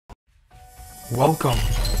Welcome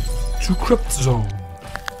to CriPt Zone.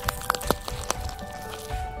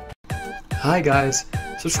 Hi guys,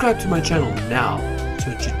 subscribe to my channel now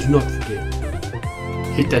so that you do not forget.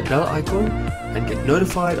 Hit that bell icon and get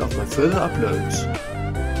notified of my further uploads.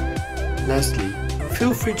 Lastly,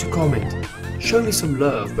 feel free to comment. Show me some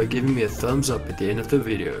love by giving me a thumbs up at the end of the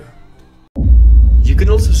video. You can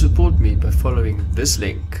also support me by following this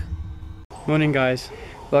link. Morning guys,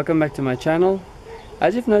 welcome back to my channel.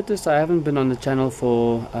 As you've noticed, I haven't been on the channel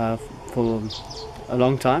for a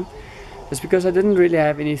long time. It's because I didn't really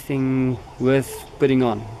have anything worth putting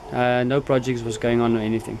on. No projects was going on or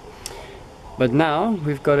anything. But now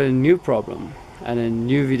we've got a new problem and a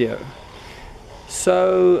new video.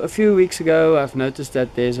 So a few weeks ago I've noticed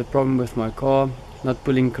that there's a problem with my car, not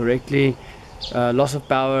pulling correctly, loss of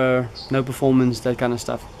power, no performance, that kind of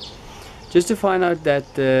stuff. Just to find out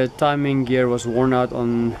that the timing gear was worn out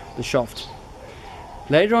on the shaft.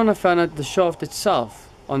 Later on I found out the shaft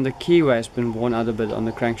itself on the keyway has been worn out a bit on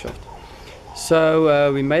the crankshaft.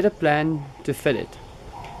 So we made a plan to fit it.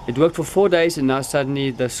 It worked for 4 days and now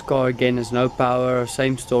suddenly the car again has no power,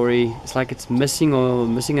 same story. It's like it's missing or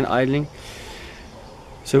missing and idling.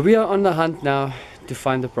 So we are on the hunt now to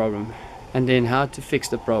find the problem and then how to fix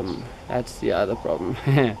the problem. That's the other problem.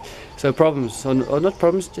 So problems, or not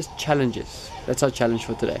problems, just challenges. That's our challenge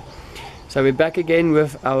for today. So we're back again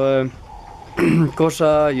with our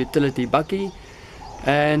Corsa utility bucky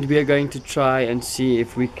and we are going to try and see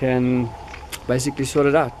if we can basically sort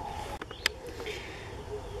it out.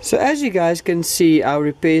 So as you guys can see, our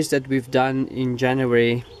repairs that we've done in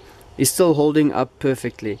January is still holding up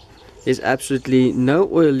perfectly. There's absolutely no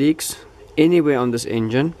oil leaks anywhere on this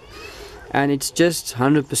engine and it's just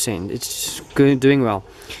 100%. It's doing well.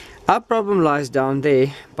 Our problem lies down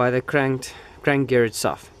there by the crank gear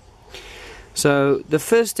itself. So the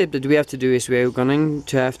first step that we have to do is we're going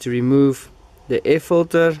to have to remove the air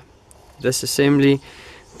filter, this assembly,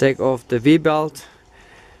 take off the V-belt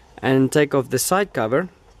and take off the side cover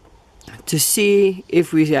to see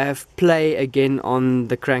if we have play again on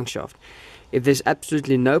the crankshaft. If there's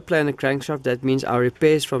absolutely no play on the crankshaft, that means our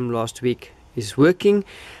repairs from last week is working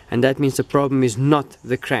and that means the problem is not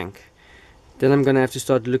the crank. Then I'm going to have to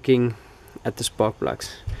start looking at the spark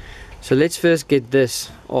plugs. So let's first get this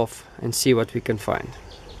off and see what we can find.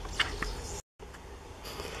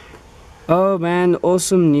 Oh man,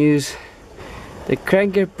 awesome news. The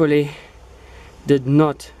crank gear pulley did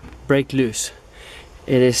not break loose.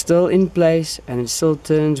 It is still in place and it still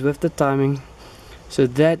turns with the timing. So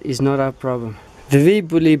that is not our problem. The V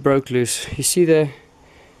pulley broke loose. You see the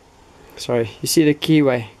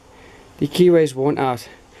keyway. The keyway is worn out.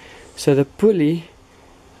 So the pulley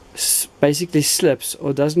basically slips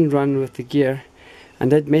or doesn't run with the gear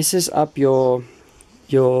and that messes up your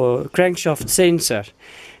crankshaft sensor.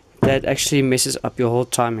 That actually messes up your whole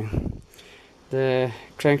timing. The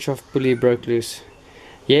crankshaft pulley broke loose.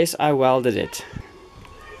 Yes, I welded it.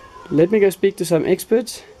 Let me go speak to some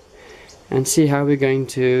experts and see how we're going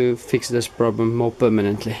to fix this problem more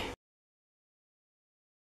permanently.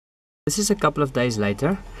 This is a couple of days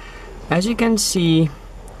later. As you can see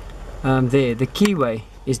there, the keyway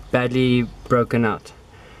is badly broken out.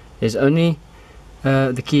 There's only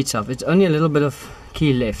the key itself. It's only a little bit of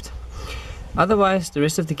key left. Otherwise the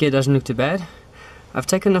rest of the gear doesn't look too bad. I've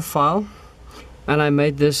taken a file and I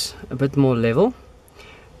made this a bit more level.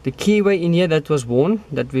 The keyway in here that was worn,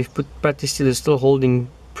 that we've put Pratley steel, is still holding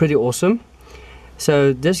pretty awesome.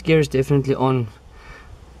 So this gear is definitely on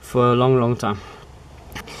for a long time.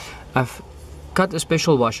 I've cut a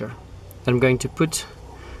special washer that I'm going to put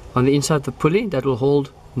on the inside of the pulley that will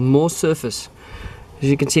hold more surface. As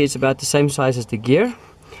you can see, it's about the same size as the gear.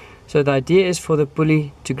 So the idea is for the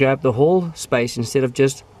pulley to grab the whole space instead of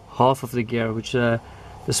just half of the gear, which the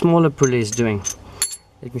smaller pulley is doing.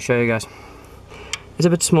 Let me show you guys. It's a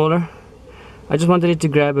bit smaller. I just wanted it to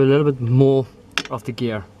grab a little bit more of the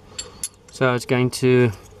gear. So it's going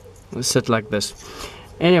to sit like this.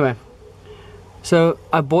 Anyway, so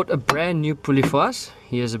I bought a brand new pulley for us.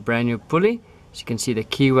 Here's a brand new pulley. As you can see, the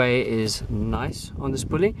keyway is nice on this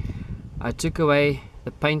pulley. I took away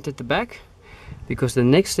the paint at the back because the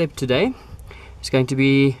next step today is going to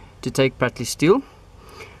be to take Pratley steel.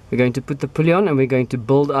 We're going to put the pulley on and we're going to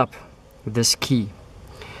build up this key.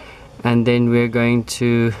 And then we're going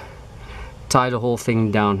to tie the whole thing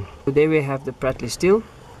down. So there we have the Pratley steel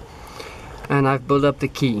and I've built up the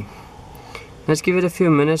key. Let's give it a few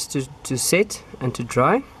minutes to set and to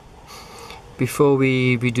dry before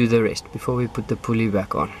we do the rest, before we put the pulley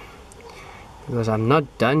back on, because I'm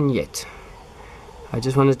not done yet. I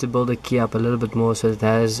just wanted to build the key up a little bit more so it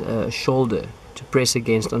has a shoulder to press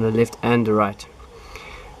against on the left and the right.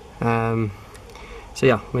 So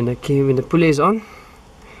yeah, when the pulley is on,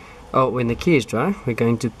 when the key is dry, we're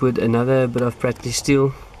going to put another bit of Pratley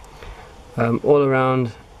steel all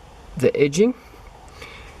around the edging,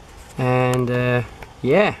 and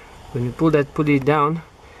yeah, when we pull that pulley down,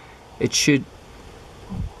 it should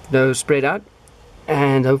spread out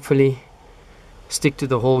and hopefully stick to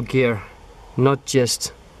the whole gear, not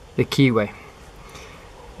just the keyway.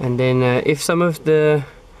 And then if some of the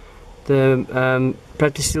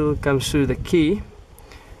Pratley steel comes through the key,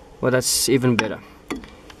 well, that's even better,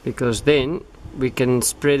 because then we can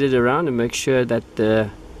spread it around and make sure that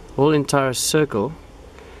the whole entire circle,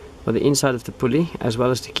 or the inside of the pulley as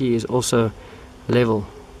well as the key, is also level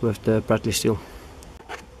with the Pratley steel.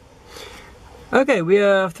 Okay, we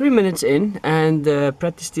are 3 minutes in and the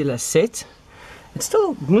Pratley steel has set. It's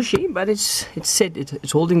still mushy, but it's set,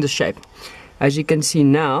 it's holding the shape. As you can see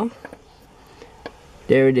now,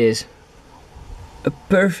 there it is, a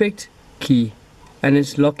perfect key, and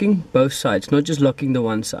it's locking both sides, not just locking the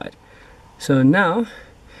one side. So now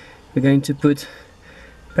we're going to put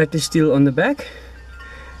Pratley steel on the back,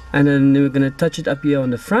 and then we're going to touch it up here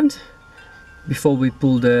on the front before we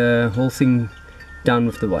pull the whole thing down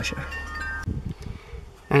with the washer.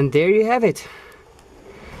 And there you have it.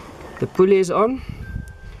 The pulley is on,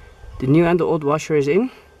 the new and the old washer is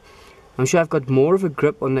in. I'm sure I've got more of a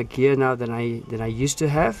grip on the gear now than I used to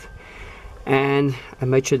have, and I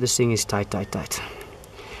made sure this thing is tight.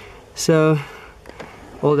 So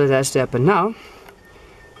all that has to happen now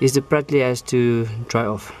is the Pratley has to dry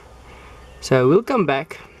off. So we'll come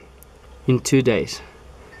back in 2 days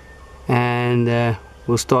and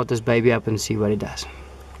we'll start this baby up and see what it does.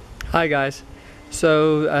 Hi guys,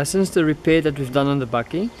 so since the repair that we've done on the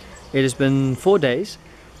bakkie, it has been 4 days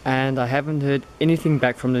and I haven't heard anything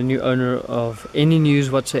back from the new owner of any news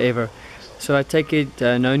whatsoever. So I take it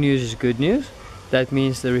no news is good news. That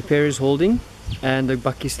means the repair is holding and the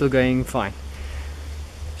bakkie is still going fine.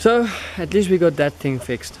 So at least we got that thing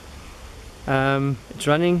fixed. It's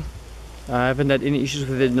running. I haven't had any issues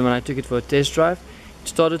with it when I took it for a test drive. It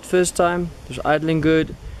started first time, it was idling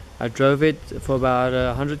good. I drove it for about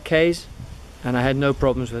 100 k's and I had no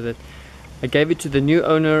problems with it. I gave it to the new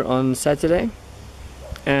owner on Saturday,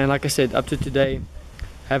 and like I said, up to today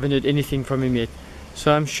haven't heard anything from him yet,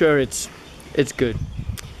 so I'm sure it's good.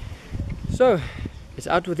 So it's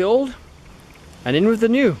out with the old and in with the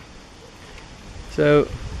new. So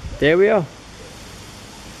there we are,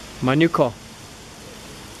 my new car,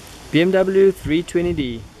 BMW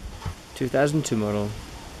 320d 2002 model.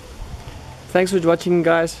 Thanks for watching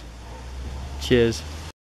guys. Cheers.